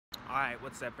Alright,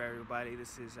 what's up everybody?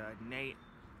 This is Nate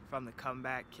from the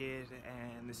Comeback Kid,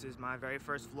 and this is my very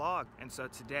first vlog. And so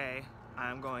today,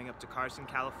 I'm going up to Carson,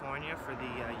 California for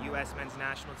the US men's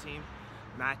national team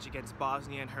match against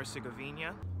Bosnia and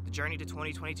Herzegovina. The journey to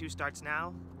 2022 starts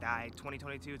now.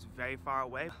 2022 is very far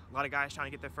away. A lot of guys trying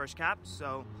to get their first cap,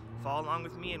 so follow along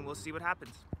with me and we'll see what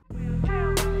happens.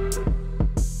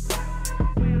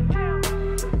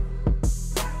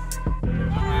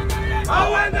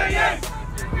 Oh, when the Yanks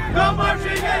go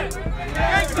marching in,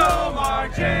 Yanks go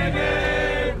marching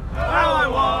in. How I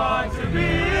want to be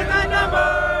in that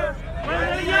number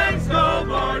when the Yanks go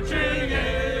marching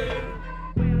in.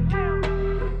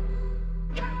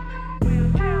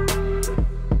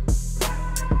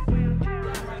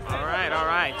 All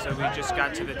right. So we just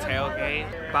got to the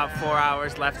tailgate. About 4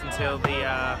 hours left until the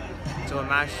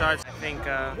match starts. I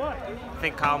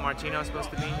think Kyle Martino is supposed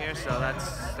to be here, so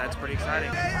that's pretty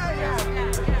exciting.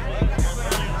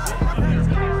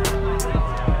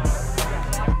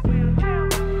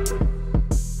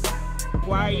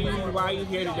 Why are you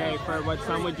here today for what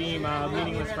some would deem a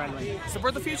meaningless friendly?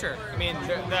 Support the future. I mean,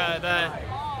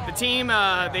 the team,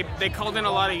 they called in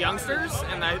a lot of youngsters,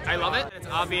 and I love it. It's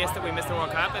obvious that we missed the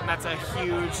World Cup, and that's a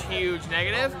huge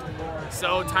negative.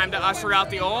 So time to usher out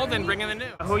the old and bring in the new.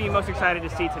 Who are you most excited to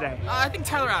see today? I think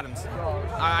Tyler Adams.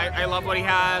 I love what he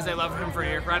has. I love him for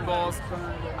Red Bulls.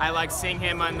 I like seeing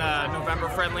him on the November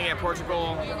friendly at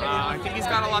Portugal. I think he's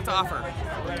got a lot to offer.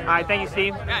 All right, thank you,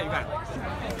 Steve. Yeah, you got it.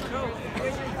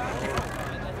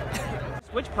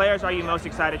 Which players are you most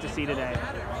excited to see today?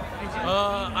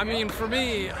 I mean, for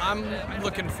me, I'm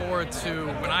looking forward to,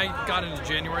 when I got into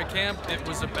January camp, it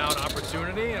was about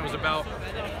opportunity. It was about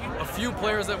a few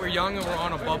players that were young and were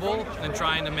on a bubble and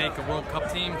trying to make a World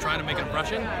Cup team, trying to make an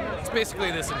impression. It's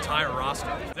basically this entire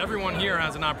roster. Everyone here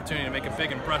has an opportunity to make a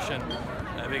big impression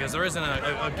because there isn't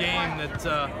a game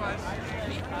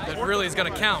that really is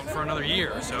going to count for another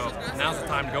year. So now's the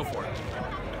time to go for it.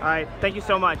 All right, thank you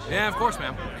so much. Yeah, of course,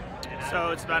 man.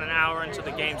 So it's about an hour until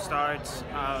the game starts.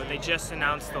 They just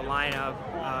announced the lineup.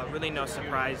 Really no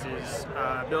surprises.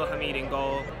 Bill Hamid in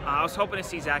goal. I was hoping to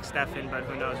see Zach Steffen, but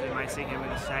who knows, we might see him in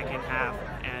the second half.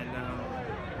 And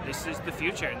this is the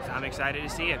future, and I'm excited to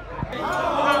see it.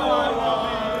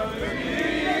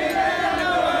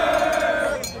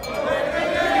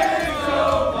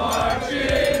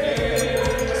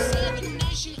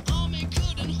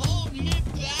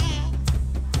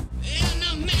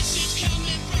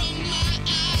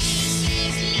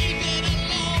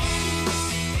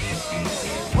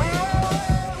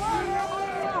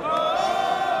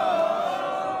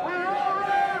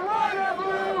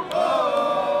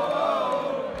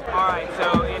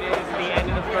 So it is the end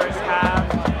of the first half,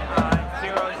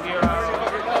 0-0.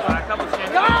 A couple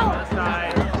chances on the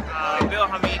side. Bill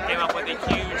Hamid came up with a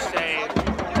huge save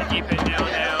to keep it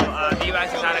 0-0. The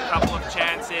U.S. has had a couple of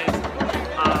chances.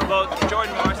 Both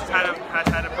Jordan Morris has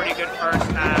had a pretty good first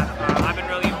half. I've been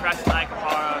really impressed with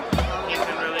Ikapara. He's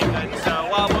been really good. So,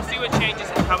 well, we'll see what changes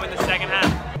come in the second half.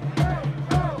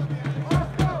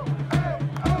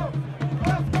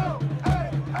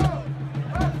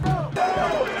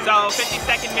 So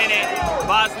 52nd minute,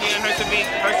 Bosnia and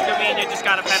Herzegovina just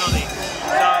got a penalty.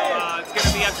 So it's going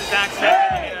to be up to Zach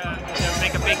Steffen to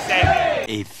make a big save.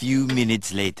 A few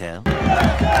minutes later.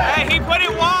 Hey, he put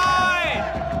it wide!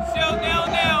 Still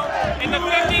 0-0 in the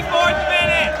 54th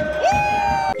minute.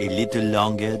 Woo! A little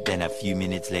longer than a few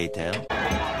minutes later.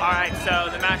 Alright, so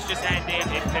the match just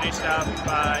ended. It finished up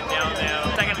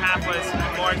 0-0. Second half was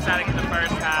more exciting than the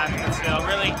first half. And still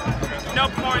really no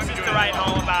performances to write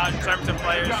home about in terms of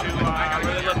players who are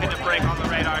really looking to break on the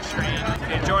radar screen.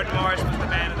 Jordan Morris was the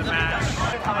man of the match.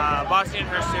 Bosnia and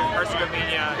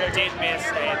Herzegovina did miss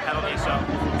a penalty, so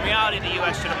in reality the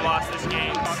U.S. should have lost this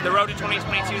game. The road to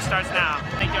 2022 starts now.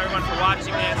 Thank you everyone for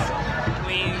watching this.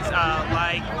 Please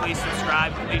like, please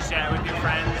subscribe, please share with your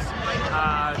friends.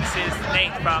 This is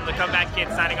Nate from the Comeback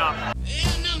Kid signing off.